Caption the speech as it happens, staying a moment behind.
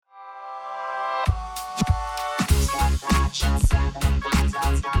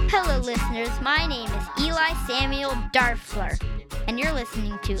Hello, listeners. My name is Eli Samuel Darfler, and you're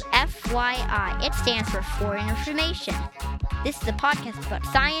listening to FYI. It stands for Foreign Information. This is a podcast about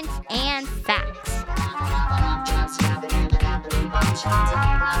science and facts.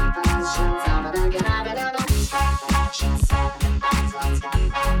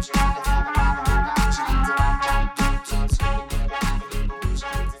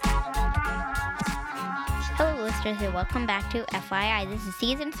 Hello, listeners, and welcome back to FYI. This is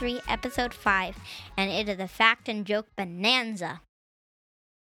Season 3, Episode 5, and it is a fact and joke bonanza.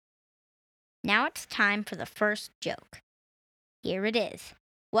 Now it's time for the first joke. Here it is.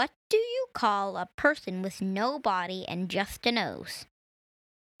 What do you call a person with no body and just a nose?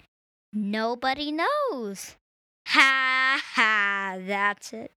 Nobody knows. Ha ha,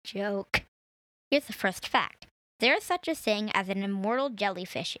 that's a joke. Here's the first fact. There is such a thing as an immortal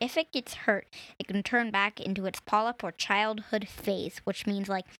jellyfish. If it gets hurt, it can turn back into its polyp or childhood phase, which means,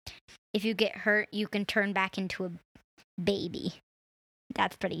 if you get hurt, you can turn back into a baby.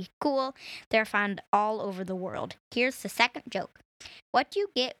 That's pretty cool. They're found all over the world. Here's the second joke. What do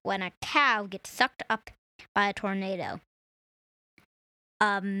you get when a cow gets sucked up by a tornado?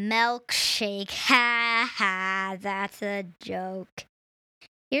 A milkshake. Ha ha, that's a joke.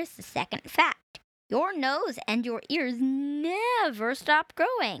 Here's the second fact. Your nose and your ears never stop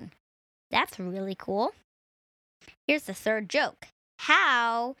growing. That's really cool. Here's the third joke.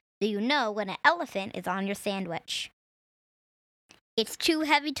 How do you know when an elephant is on your sandwich? It's too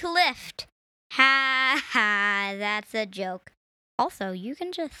heavy to lift. Ha ha, that's a joke. Also, you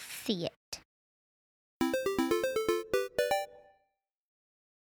can just see it.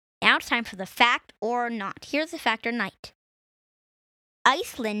 Now it's time for the fact or not. Here's the fact or not.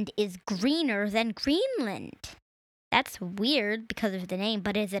 Iceland is greener than Greenland. That's weird because of the name,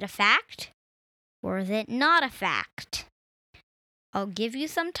 but is it a fact? Or is it not a fact? I'll give you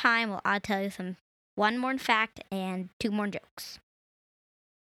some time. I'll tell you one more fact and two more jokes.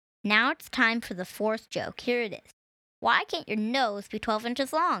 Now it's time for the fourth joke. Here it is. Why can't your nose be 12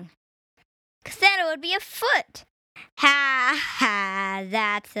 inches long? Because then it would be a foot. Ha ha,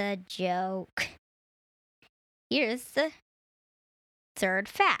 that's a joke. Here's the third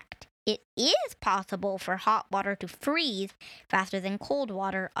fact. It is possible for hot water to freeze faster than cold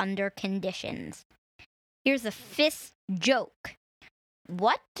water under conditions. Here's the fifth joke.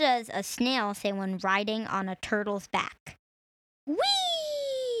 What does a snail say when riding on a turtle's back?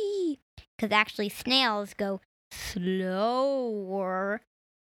 Whee! Because actually snails go slower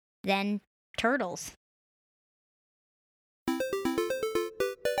than turtles.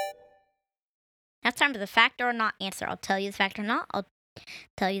 Now it's time for the fact or not answer. I'll tell you the fact or not. I'll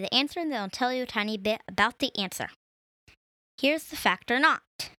tell you the answer, and then I'll tell you a tiny bit about the answer. Here's the fact or not.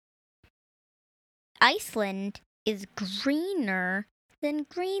 Iceland is greener than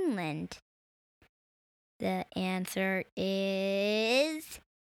Greenland. The answer is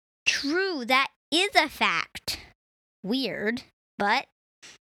true. That is a fact. Weird, but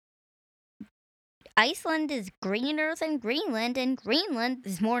Iceland is greener than Greenland, and Greenland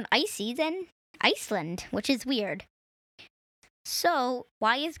is more icy than Iceland, which is weird. So,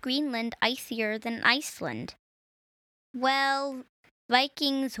 why is Greenland icier than Iceland? Well,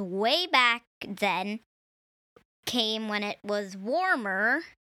 Vikings way back then came when it was warmer,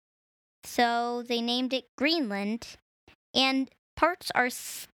 so they named it Greenland, and parts are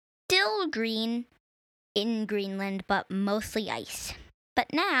still green in Greenland, but mostly ice. But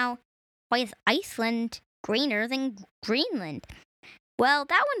now, why is Iceland greener than Greenland? Well,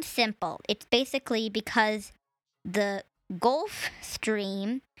 that one's simple. It's basically because the Gulf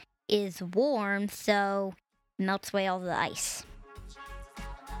Stream is warm, so it melts away all the ice.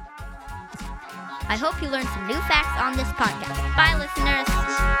 I hope you learned some new facts on this podcast. Bye, listeners.